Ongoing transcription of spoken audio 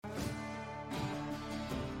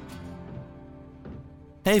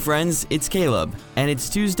Hey friends, it's Caleb, and it's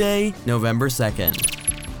Tuesday, November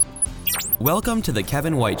 2nd. Welcome to the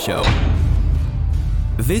Kevin White Show.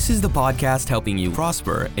 This is the podcast helping you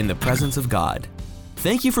prosper in the presence of God.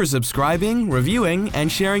 Thank you for subscribing, reviewing,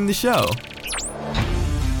 and sharing the show.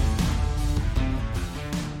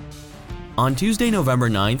 On Tuesday, November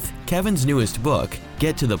 9th, Kevin's newest book,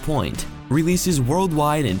 Get to the Point, releases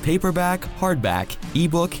worldwide in paperback, hardback,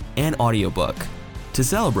 ebook, and audiobook. To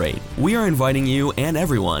celebrate, we are inviting you and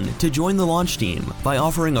everyone to join the launch team by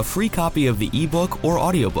offering a free copy of the ebook or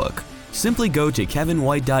audiobook. Simply go to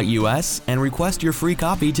kevinwhite.us and request your free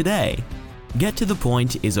copy today. Get to the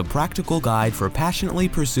Point is a practical guide for passionately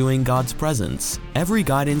pursuing God's presence. Every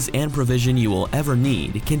guidance and provision you will ever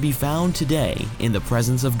need can be found today in the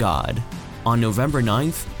presence of God. On November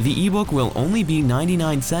 9th, the ebook will only be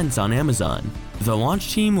 99 cents on Amazon. The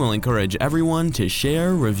launch team will encourage everyone to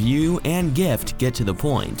share, review, and gift Get to the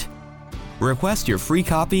Point. Request your free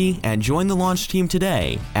copy and join the launch team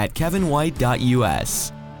today at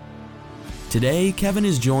kevinwhite.us. Today, Kevin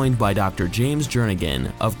is joined by Dr. James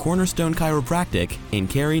Jernigan of Cornerstone Chiropractic in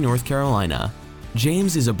Cary, North Carolina.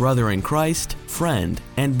 James is a brother in Christ, friend,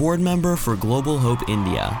 and board member for Global Hope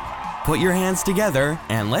India. Put your hands together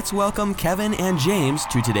and let's welcome Kevin and James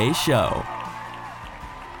to today's show.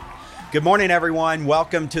 Good morning, everyone.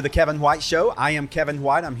 Welcome to the Kevin White Show. I am Kevin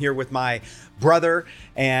White. I'm here with my brother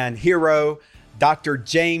and hero, Dr.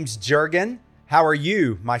 James Jernigan. How are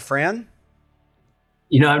you, my friend?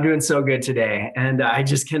 You know, I'm doing so good today, and I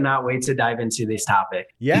just cannot wait to dive into this topic.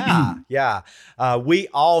 Yeah. We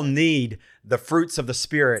all need the fruits of the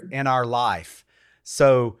Spirit in our life.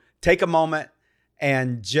 So take a moment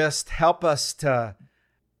and just help us to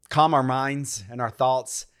calm our minds and our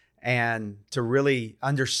thoughts and to really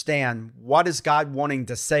understand what is God wanting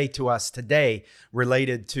to say to us today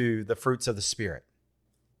related to the fruits of the Spirit.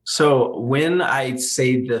 So when I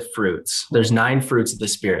say the fruits, there's 9 fruits of the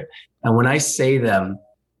Spirit. And when I say them,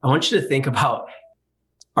 I want you to think about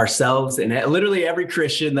ourselves and literally every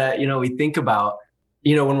Christian that, we think about,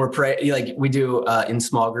 when we're praying, like we do in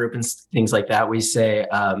small group and things like that, we say,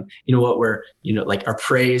 what we're, like our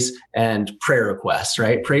praise and prayer requests,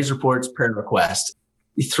 right? Praise reports, prayer requests.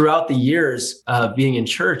 Throughout the years of being in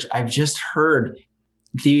church, I've just heard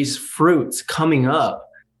these fruits coming up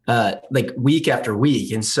like week after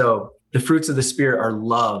week. And so the fruits of the Spirit are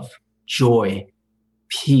love, joy,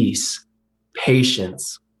 peace,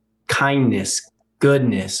 patience, kindness,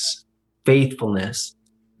 goodness, faithfulness,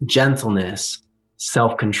 gentleness,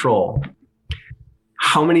 self-control.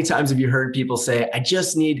 How many times have you heard people say, I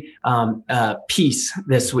just need peace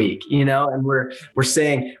this week, and we're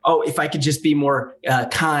saying, oh, if I could just be more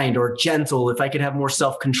kind or gentle, if I could have more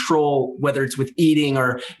self-control, whether it's with eating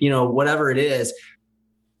or, whatever it is,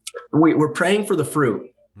 we're praying for the fruit.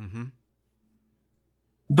 Mm-hmm.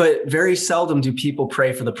 But very seldom do people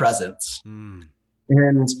pray for the presence and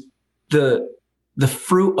the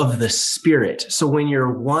fruit of the Spirit. So when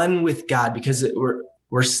you're one with God, because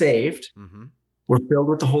we're saved, mm-hmm. We're filled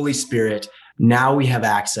with the Holy Spirit. Now we have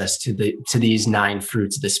access to these 9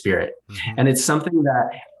 fruits of the Spirit. Mm-hmm. And it's something that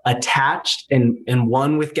attached and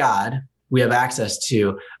one with God, we have access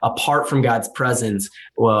to. Apart from God's presence,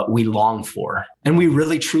 we long for. And we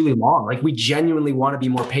really, truly long. Like we genuinely want to be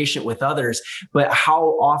more patient with others. But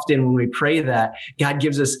how often when we pray that, God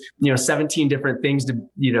gives us, 17 different things to,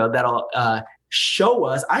 that'll show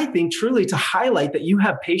us, I think, truly to highlight that you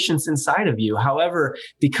have patience inside of you. However,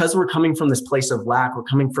 because we're coming from this place of lack, we're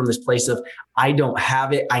coming from this place of, I don't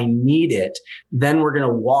have it, I need it, then we're going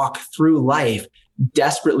to walk through life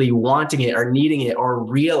desperately wanting it or needing it or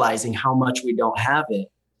realizing how much we don't have it.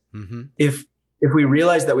 Mm-hmm. If we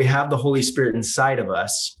realize that we have the Holy Spirit inside of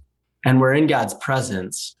us and we're in God's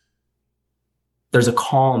presence, there's a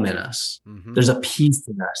calm in us. Mm-hmm. There's a peace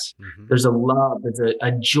in us. Mm-hmm. There's a love. There's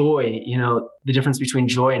a joy. The difference between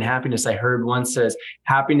joy and happiness, I heard one says,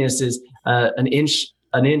 happiness is an inch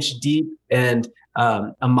deep and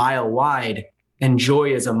a mile wide, and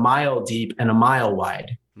joy is a mile deep and a mile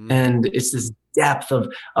wide. Mm-hmm. And it's this depth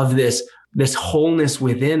of this wholeness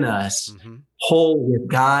within us, mm-hmm. whole with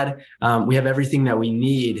God. We have everything that we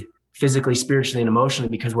need physically, spiritually, and emotionally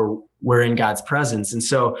because we're in God's presence. And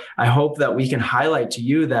so I hope that we can highlight to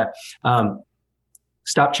you that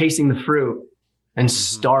stop chasing the fruit and mm-hmm.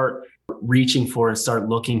 start reaching for and start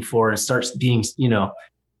looking for and start being,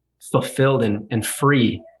 fulfilled and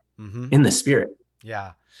free mm-hmm. in the Spirit.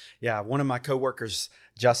 Yeah. One of my coworkers,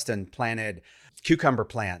 Justin, planted cucumber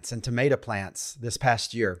plants and tomato plants this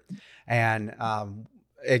past year. And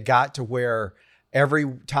it got to where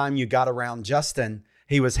every time you got around Justin,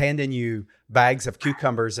 he was handing you bags of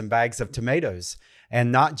cucumbers and bags of tomatoes.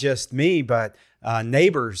 And not just me, but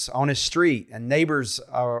neighbors on his street and neighbors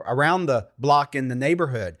around the block in the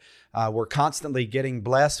neighborhood were constantly getting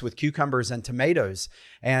blessed with cucumbers and tomatoes.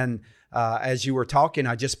 And as you were talking,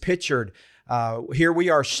 I just pictured here we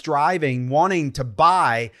are striving, wanting to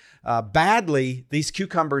buy badly these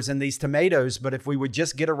cucumbers and these tomatoes. But if we would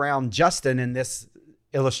just get around Justin in this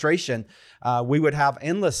illustration, we would have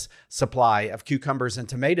endless supply of cucumbers and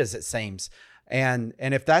tomatoes, it seems. And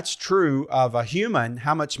if that's true of a human,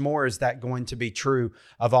 how much more is that going to be true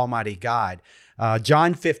of Almighty God?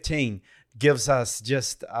 John 15 gives us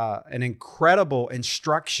just an incredible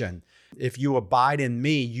instruction. If you abide in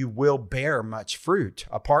me, you will bear much fruit.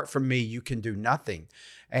 Apart from me, you can do nothing.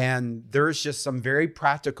 And there's just some very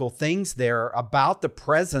practical things there about the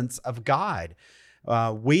presence of God.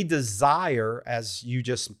 We desire, as you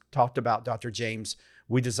just talked about, Dr. James,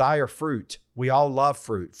 we desire fruit. We all love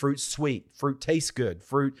fruit. Fruit's sweet. Fruit tastes good.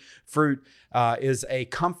 Fruit is a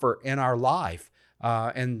comfort in our life.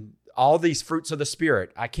 And all these fruits of the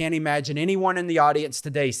Spirit. I can't imagine anyone in the audience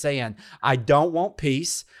today saying, I don't want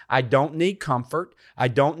peace. I don't need comfort. I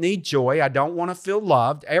don't need joy. I don't want to feel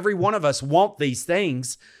loved. Every one of us want these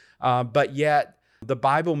things. But yet the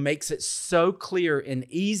Bible makes it so clear and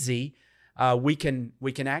easy. We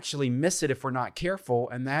can actually miss it if we're not careful.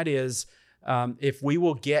 And that is, if we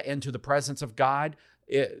will get into the presence of God,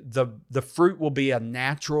 the fruit will be a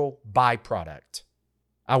natural byproduct.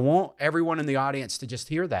 I want everyone in the audience to just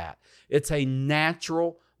hear that. It's a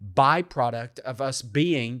natural byproduct of us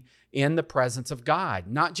being in the presence of God,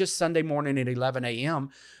 not just Sunday morning at 11 a.m.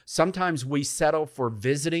 Sometimes we settle for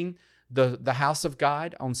visiting the house of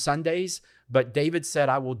God on Sundays, but David said,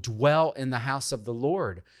 I will dwell in the house of the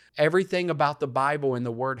Lord. Everything about the Bible and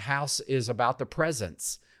the word house is about the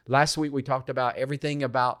presence. Last week, we talked about everything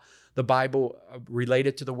about the Bible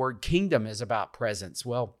related to the word kingdom is about presence.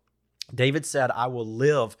 Well, David said, I will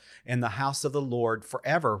live in the house of the Lord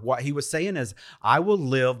forever. What he was saying is, I will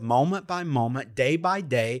live moment by moment, day by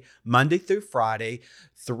day, Monday through Friday,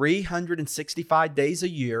 365 days a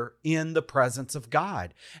year in the presence of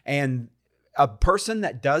God. And a person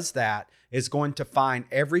that does that is going to find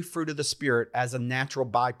every fruit of the Spirit as a natural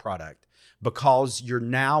byproduct, because you're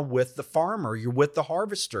now with the farmer, you're with the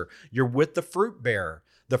harvester, you're with the fruit bearer.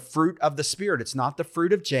 The fruit of the Spirit. It's not the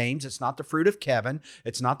fruit of James. It's not the fruit of Kevin.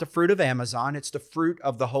 It's not the fruit of Amazon. It's the fruit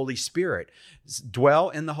of the Holy Spirit. Dwell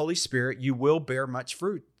in the Holy Spirit. You will bear much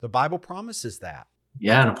fruit. The Bible promises that.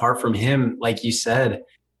 Yeah. And apart from him, like you said,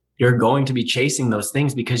 you're going to be chasing those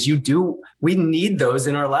things because we need those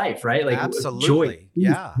in our life, right? Like absolutely. Joy,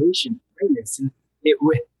 yeah. Patience, kindness. And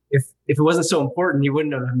if it wasn't so important, he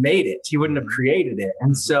wouldn't have made it. He wouldn't have created it.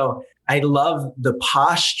 And so I love the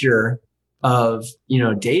posture of,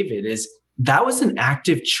 David is that was an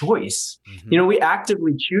active choice. Mm-hmm. We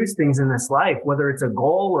actively choose things in this life, whether it's a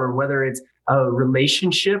goal or whether it's a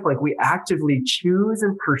relationship, like we actively choose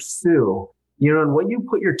and pursue, and what you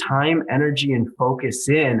put your time, energy, and focus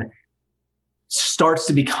in starts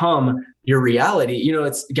to become your reality.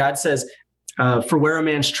 God says, for where a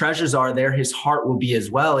man's treasures are, there his heart will be as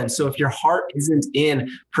well. And so if your heart isn't in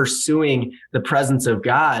pursuing the presence of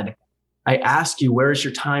God, I ask you, where is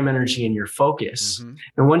your time, energy, and your focus? Mm-hmm.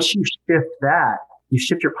 And once you shift that, you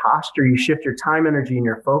shift your posture, you shift your time, energy, and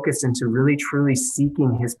your focus into really, truly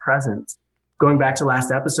seeking his presence. Going back to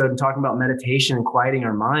last episode and talking about meditation and quieting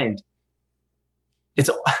our mind.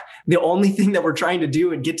 It's the only thing that we're trying to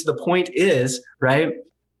do and get to the point is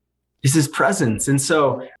his presence. And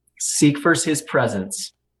so seek first his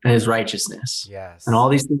presence and his righteousness. Yes. And all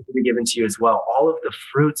these things will be given to you as well. All of the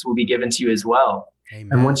fruits will be given to you as well. Amen.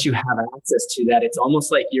 And once you have access to that, it's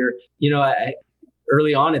almost like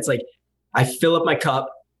early on, it's like I fill up my cup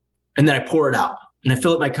and then I pour it out, and I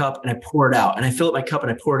fill up my cup and I pour it out, and I fill up my cup and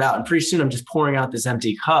I pour it out. And pretty soon I'm just pouring out this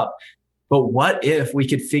empty cup. But what if we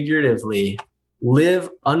could figuratively live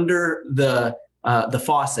under the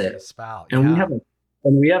faucet, spout, and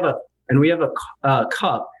we have a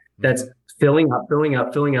cup that's filling up,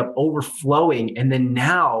 overflowing, and then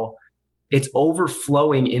now it's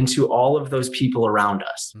overflowing into all of those people around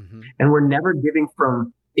us. Mm-hmm. And we're never giving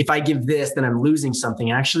from, if I give this, then I'm losing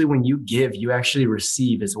something. Actually, when you give, you actually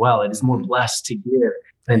receive as well. It is more blessed to give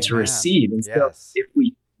than to receive. And so if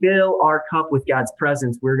we fill our cup with God's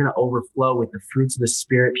presence, we're going to overflow with the fruits of the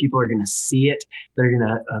Spirit. People are going to see it. They're going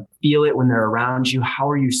to feel it when they're around you. How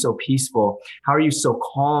are you so peaceful? How are you so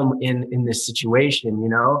calm in this situation?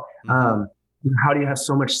 Mm-hmm. How do you have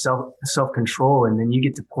so much self-control? And then you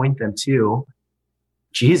get to point them to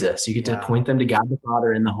Jesus. You get to point them to God the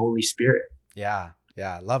Father and the Holy Spirit. Yeah.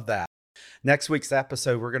 I love that. Next week's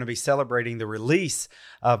episode, we're going to be celebrating the release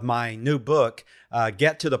of my new book,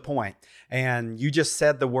 Get to the Point. And you just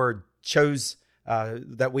said the word chose,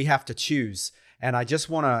 that we have to choose. And I just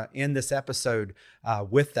want to end this episode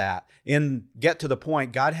with that. In Get to the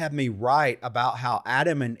Point, God had me write about how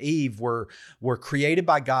Adam and Eve were created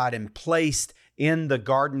by God and placed in the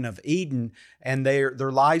Garden of Eden, and their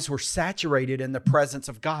lives were saturated in the presence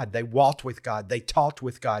of God. They walked with God. They talked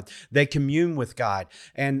with God. They communed with God.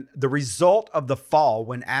 And the result of the fall,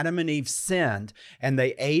 when Adam and Eve sinned and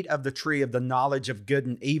they ate of the tree of the knowledge of good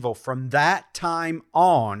and evil, from that time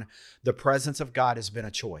on, the presence of God has been a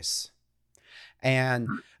choice. And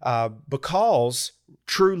because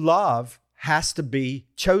true love has to be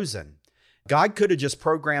chosen. God could have just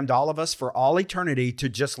programmed all of us for all eternity to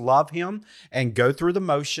just love Him and go through the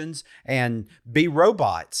motions and be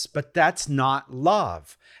robots, but that's not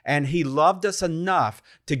love. And He loved us enough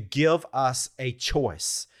to give us a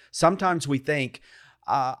choice. Sometimes we think,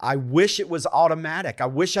 I wish it was automatic. I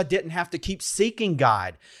wish I didn't have to keep seeking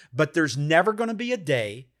God, but there's never going to be a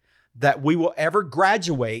day that we will ever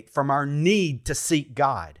graduate from our need to seek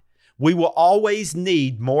God. We will always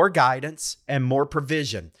need more guidance and more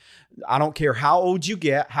provision. I don't care how old you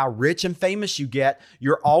get, how rich and famous you get,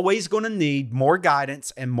 you're always going to need more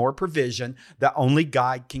guidance and more provision that only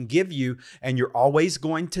God can give you. And you're always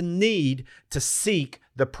going to need to seek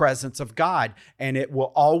the presence of God. And it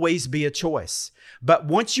will always be a choice. But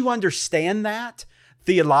once you understand that,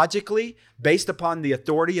 theologically, based upon the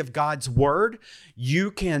authority of God's word,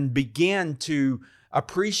 you can begin to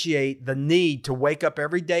appreciate the need to wake up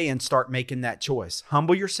every day and start making that choice.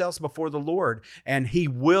 Humble yourselves before the Lord, and He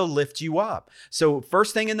will lift you up. So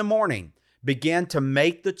first thing in the morning, begin to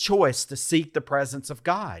make the choice to seek the presence of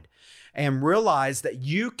God, and realize that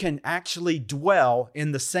you can actually dwell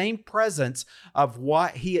in the same presence of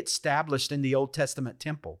what He established in the Old Testament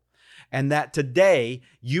temple. And that today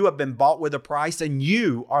you have been bought with a price, and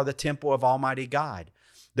you are the temple of Almighty God.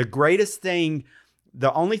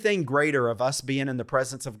 The only thing greater of us being in the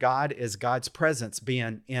presence of God is God's presence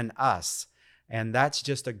being in us. And that's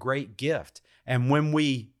just a great gift. And when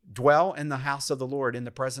we dwell in the house of the Lord, in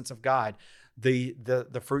the presence of God, the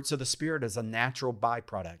fruits of the Spirit is a natural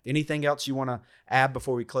byproduct. Anything else you want to add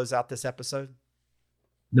before we close out this episode?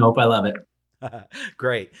 Nope, I love it.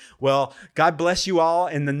 Great. Well, God bless you all.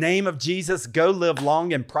 In the name of Jesus, go live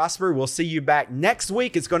long and prosper. We'll see you back next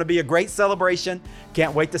week. It's going to be a great celebration.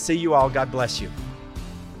 Can't wait to see you all. God bless you.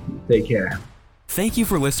 Take care. Thank you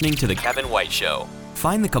for listening to The Kevin White Show.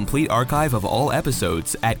 Find the complete archive of all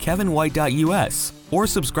episodes at kevinwhite.us or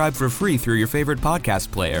subscribe for free through your favorite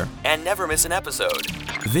podcast player and never miss an episode.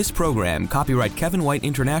 This program, copyright Kevin White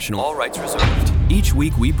International, all rights reserved. Each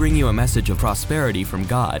week we bring you a message of prosperity from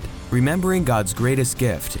God, remembering God's greatest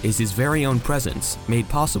gift is His very own presence, made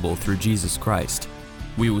possible through Jesus Christ.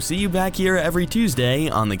 We will see you back here every Tuesday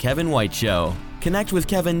on The Kevin White Show. Connect with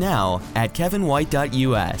Kevin now at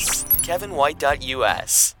kevinwhite.us.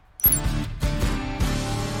 kevinwhite.us.